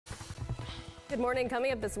Good morning.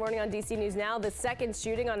 Coming up this morning on DC News Now, the second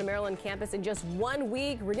shooting on a Maryland campus in just 1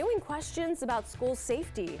 week, renewing questions about school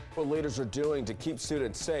safety. What leaders are doing to keep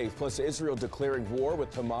students safe, plus Israel declaring war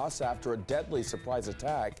with Hamas after a deadly surprise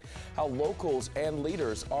attack. How locals and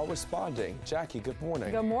leaders are responding. Jackie, good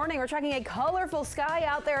morning. Good morning. We're tracking a colorful sky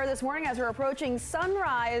out there this morning as we're approaching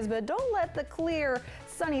sunrise, but don't let the clear,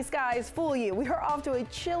 sunny skies fool you. We are off to a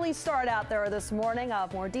chilly start out there this morning. I'll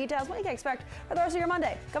have more details, what you can expect for the rest of your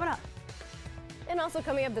Monday coming up. And also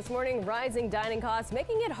coming up this morning, rising dining costs,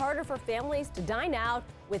 making it harder for families to dine out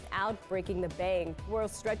without breaking the bank. We'll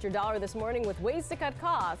stretch your dollar this morning with ways to cut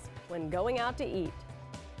costs when going out to eat.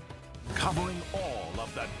 Covering all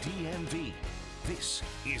of the DMV, this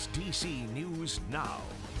is DC News Now.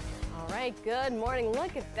 All right, good morning.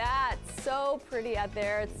 Look at that. So pretty out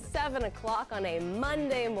there. It's 7 o'clock on a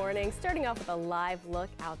Monday morning. Starting off with a live look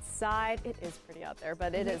outside. It is pretty out there,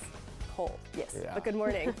 but it is cold. Yes, yeah. But good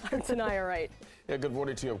morning. I'm Tanaya Wright. Yeah, good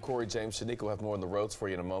morning to you. I'm Corey James. Shanika will have more on the roads for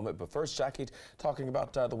you in a moment. But first, Jackie, talking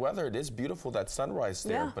about the weather. It is beautiful, that sunrise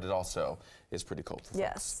there, but it also is pretty cold for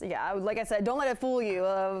folks. Yeah, like I said, don't let it fool you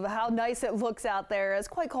of how nice it looks out there. It's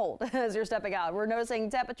quite cold as you're stepping out. We're noticing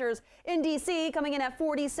temperatures in D.C. coming in at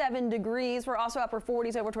 47 degrees. We're also upper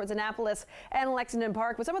 40s over towards Annapolis and Lexington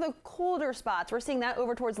Park. But some of the colder spots, we're seeing that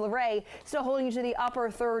over towards Luray, still holding to the upper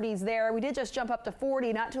 30s there. We did just jump up to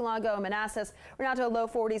 40 not too long ago in Manassas. We're now to low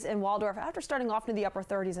 40s in Waldorf after starting off into the upper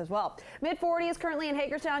 30s as well. Mid 40s currently in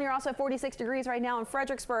Hagerstown. You're also 46 degrees right now in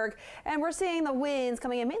Fredericksburg. And we're seeing the winds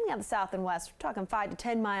coming in mainly out the south and west. We're talking 5 to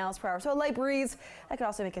 10 miles per hour. So a light breeze that could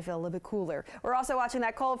also make it feel a little bit cooler. We're also watching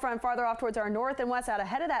that cold front farther off towards our north and west. Out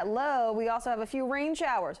ahead of that low, we also have a few rain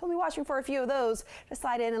showers. We'll be watching for a few of those to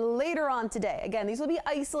slide in later on today. Again, these will be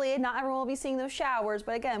isolated. Not everyone will be seeing those showers,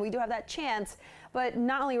 but again, we do have that chance. But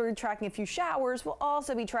not only are we tracking a few showers, we'll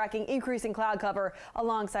also be tracking increasing cloud cover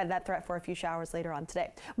alongside that threat for a few showers later on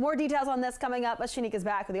today. More details on this coming up as Shanika's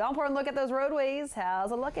back with the all-important look at those roadways.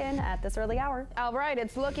 How's it looking at this early hour? All right,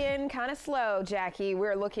 it's looking kind of slow, Jackie.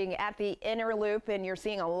 We're looking at the inner loop, and you're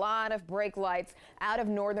seeing a lot of brake lights out of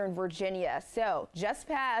northern Virginia. So just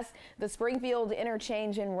past the Springfield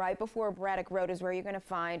interchange and right before Braddock Road is where you're going to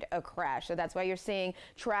find a crash. So that's why you're seeing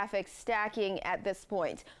traffic stacking at this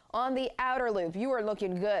point. On the outer loop, you are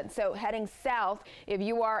looking good. So heading south, if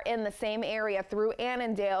you are in the same area through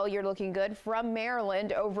Annandale, you're looking good from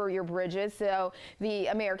Maryland over your bridges. So the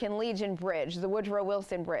American Legion Bridge, the Woodrow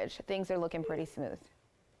Wilson Bridge, things are looking pretty smooth.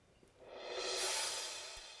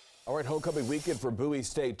 All right, homecoming weekend for Bowie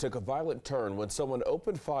State took a violent turn when someone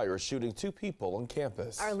opened fire, shooting 2 people on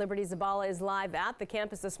campus. Our Liberty Zabala is live at the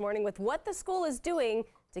campus this morning with what the school is doing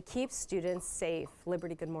to keep students safe.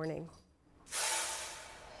 Liberty, good morning.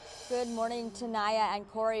 Good morning, Tanaya and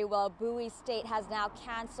Corey. Well, Bowie State has now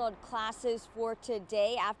canceled classes for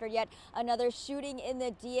today after yet another shooting in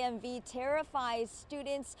the DMV terrifies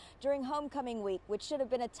students during homecoming week, which should have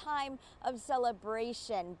been a time of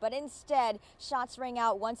celebration. But instead, shots rang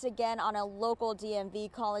out once again on a local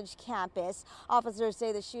DMV college campus. Officers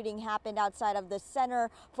say the shooting happened outside of the Center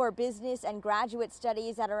for Business and Graduate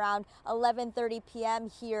Studies at around 11:30 p.m.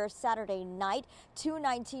 here Saturday night. 2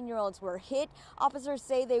 19-year-olds were hit. Officers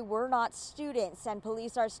say they were not students, and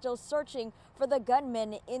police are still searching for the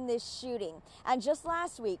gunman in this shooting. And just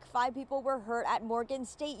last week, 5 people were hurt at Morgan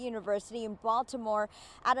State University in Baltimore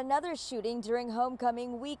at another shooting during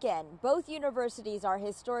homecoming weekend. Both universities are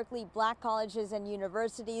historically black colleges and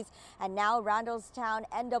universities, and now Randallstown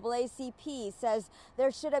NAACP says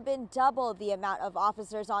there should have been double the amount of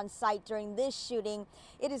officers on site during this shooting.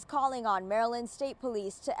 It is calling on Maryland State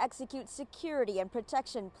Police to execute security and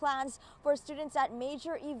protection plans for students at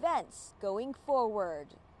major events going forward.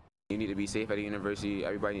 You need to be safe at the university.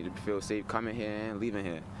 Everybody need to feel safe coming here and leaving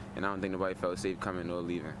here. And I don't think nobody felt safe coming or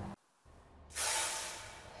leaving.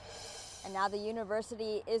 And now the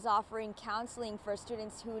university is offering counseling for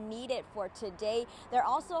students who need it for today. They're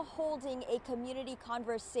also holding a community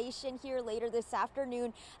conversation here later this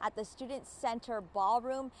afternoon at the Student Center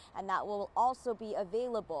Ballroom, and that will also be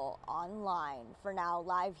available online. For now,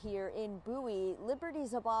 live here in Bowie, Liberty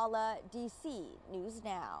Zabala, DC News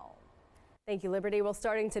Now. Thank you, Liberty. Well,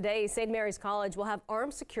 starting today, St. Mary's College will have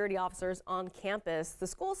armed security officers on campus. The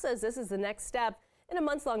school says this is the next step in a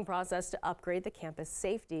months-long process to upgrade the campus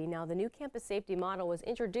safety. Now, the new campus safety model was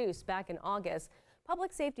introduced back in August.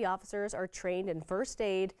 Public safety officers are trained in first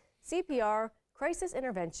aid, CPR, crisis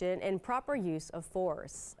intervention, and proper use of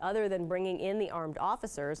force. Other than bringing in the armed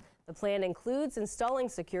officers, the plan includes installing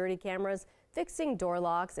security cameras, fixing door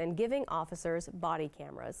locks, and giving officers body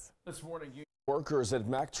cameras. This morning, Workers at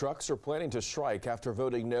Mack Trucks are planning to strike after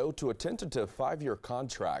voting no to a tentative 5-year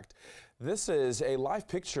contract. This is a live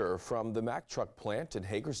picture from the Mack Truck plant in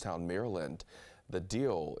Hagerstown, Maryland. The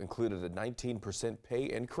deal included a 19% pay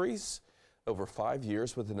increase over 5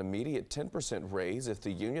 years with an immediate 10% raise if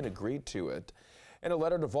the union agreed to it. In a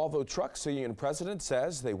letter to Volvo Trucks, the union president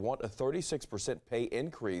says they want a 36% pay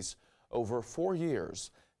increase over 4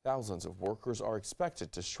 years. Thousands of workers are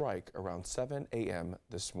expected to strike around 7 a.m.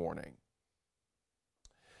 this morning.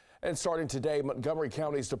 And starting today, Montgomery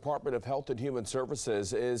County's Department of Health and Human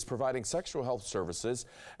Services is providing sexual health services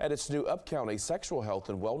at its new Up-County Sexual Health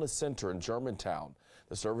and Wellness Center in Germantown.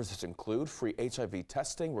 The services include free HIV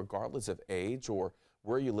testing regardless of age or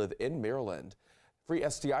where you live in Maryland, free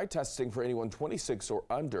STI testing for anyone 26 or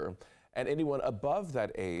under, and anyone above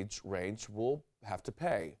that age range will have to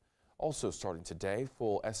pay. Also starting today,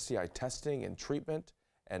 full STI testing and treatment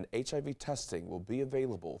and HIV testing will be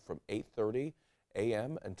available from 8:30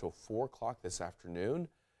 a.m. until 4 o'clock this afternoon.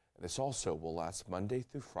 And this also will last Monday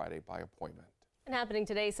through Friday by appointment. And happening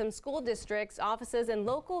today, some school districts, offices, and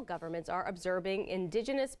local governments are observing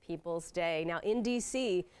Indigenous Peoples Day. Now in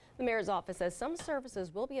D.C., the mayor's office says some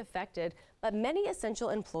services will be affected, but many essential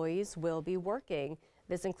employees will be working.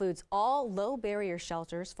 This includes all low barrier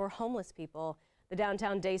shelters for homeless people. The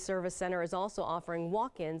Downtown Day Service Center is also offering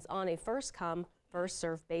walk-ins on a first come, first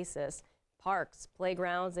served basis. Parks,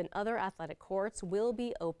 playgrounds, and other athletic courts will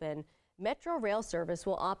be open. Metro Rail service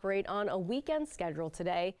will operate on a weekend schedule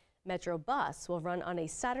today. Metro Bus will run on a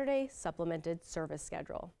Saturday supplemented service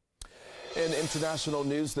schedule. In international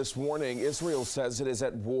news this morning, Israel says it is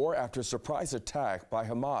at war after a surprise attack by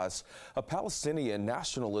Hamas, a Palestinian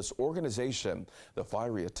nationalist organization. The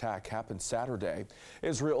fiery attack happened Saturday.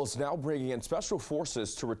 Israel is now bringing in special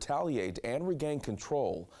forces to retaliate and regain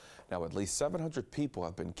control. Now, at least 700 people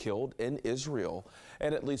have been killed in Israel,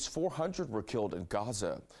 and at least 400 were killed in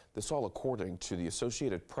Gaza. This all according to the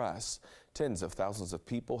Associated Press. Tens of thousands of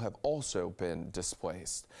people have also been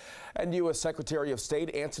displaced. And U.S. Secretary of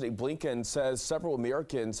State Antony Blinken says several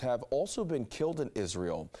Americans have also been killed in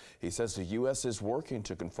Israel. He says the U.S. is working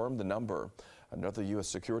to confirm the number. Another U.S.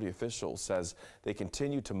 security official says they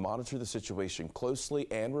continue to monitor the situation closely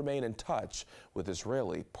and remain in touch with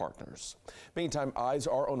Israeli partners. Meantime, eyes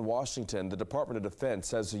are on Washington. The Department of Defense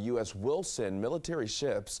says the U.S. will send military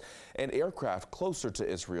ships and aircraft closer to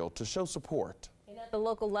Israel to show support. At the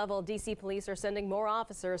local level, D.C. police are sending more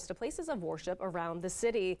officers to places of worship around the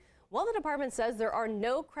city. While the department says there are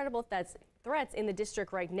no credible threats in the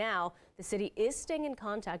district right now, the city is staying in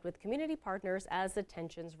contact with community partners as the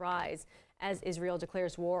tensions rise. As Israel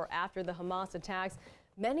declares war after the Hamas attacks,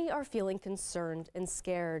 many are feeling concerned and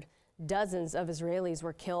scared. Dozens of Israelis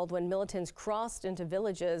were killed when militants crossed into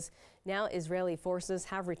villages. Now Israeli forces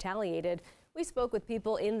have retaliated. We spoke with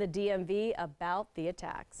people in the DMV about the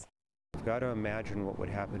attacks. We've got to imagine what would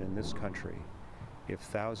happen in this country if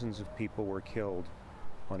thousands of people were killed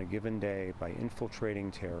on a given day by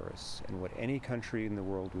infiltrating terrorists, and what any country in the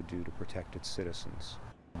world would do to protect its citizens.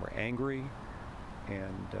 We're angry,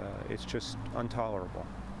 and it's just intolerable,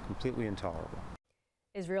 completely intolerable.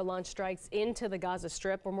 Israel launched strikes into the Gaza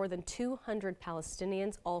Strip where more than 200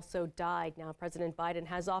 Palestinians also died. Now President Biden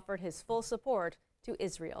has offered his full support to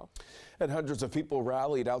Israel. And hundreds of people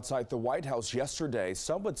rallied outside the White House yesterday,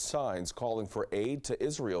 some with signs calling for aid to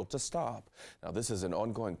Israel to stop. Now, this is an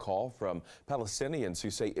ongoing call from Palestinians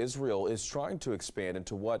who say Israel is trying to expand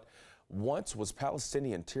into what once was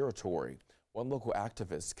Palestinian territory. One local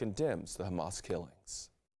activist condemns the Hamas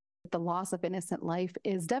killings. The loss of innocent life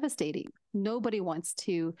is devastating. Nobody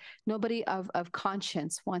of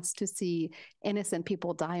conscience wants to see innocent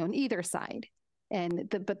people die on either side.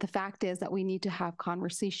 But the fact is that we need to have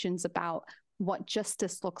conversations about what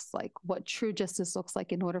justice looks like, what true justice looks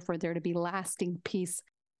like in order for there to be lasting peace.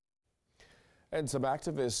 And some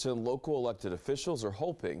activists and local elected officials are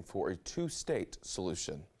hoping for a two-state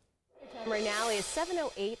solution. Right now is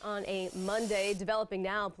 7:08 on a Monday. Developing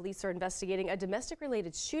now, police are investigating a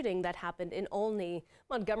domestic-related shooting that happened in Olney.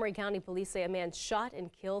 Montgomery County police say a man shot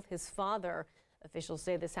and killed his father. Officials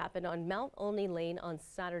say this happened on Mount Olney Lane on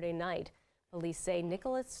Saturday night. Police say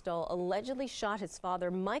Nicholas Stoll allegedly shot his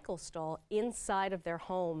father, Michael Stoll, inside of their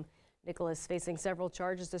home. Nicholas facing several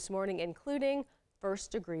charges this morning, including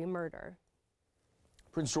first-degree murder.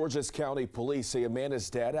 Prince George's County police say a man is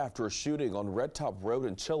dead after a shooting on Red Top Road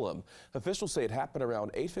in Chillum. Officials say it happened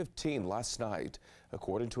around 8:15 last night.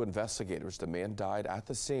 According to investigators, the man died at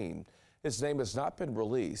the scene. His name has not been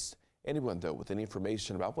released. Anyone, though, with any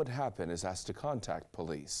information about what happened is asked to contact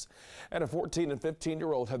police. And a 14 and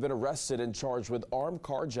 15-year-old have been arrested and charged with armed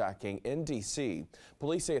carjacking in D.C.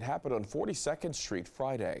 Police say it happened on 42nd Street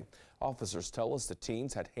Friday. Officers tell us the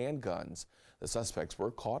teens had handguns. The suspects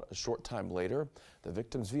were caught a short time later. The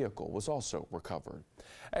victim's vehicle was also recovered.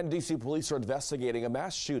 And D.C. police are investigating a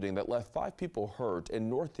mass shooting that left 5 people hurt in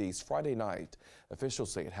Northeast Friday night.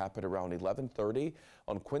 Officials say it happened around 11:30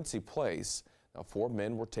 on Quincy Place. Now, 4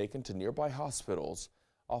 men were taken to nearby hospitals.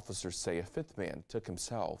 Officers say a 5th man took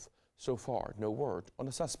himself. So far, no word on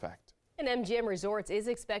a suspect. And MGM Resorts is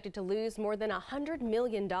expected to lose more than $100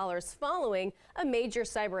 million following a major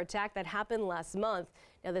cyber attack that happened last month.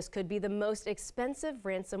 Now, this could be the most expensive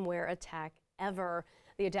ransomware attack ever.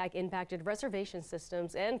 The attack impacted reservation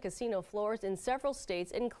systems and casino floors in several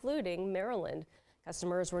states, including Maryland.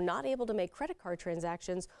 Customers were not able to make credit card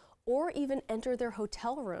transactions or even enter their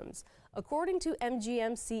hotel rooms. According to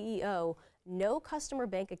MGM CEO, no customer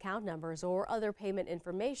bank account numbers or other payment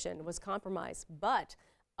information was compromised, but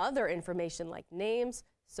other information like names,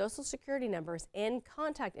 social security numbers, and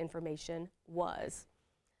contact information was.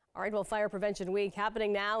 All right, well, Fire Prevention Week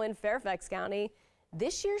happening now in Fairfax County.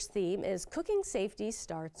 This year's theme is Cooking Safety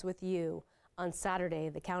Starts With You. On Saturday,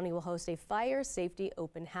 the county will host a fire safety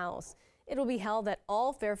open house. It will be held at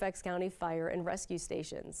all Fairfax County fire and rescue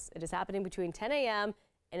stations. It is happening between 10 a.m.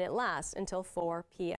 and it lasts until 4 p.m.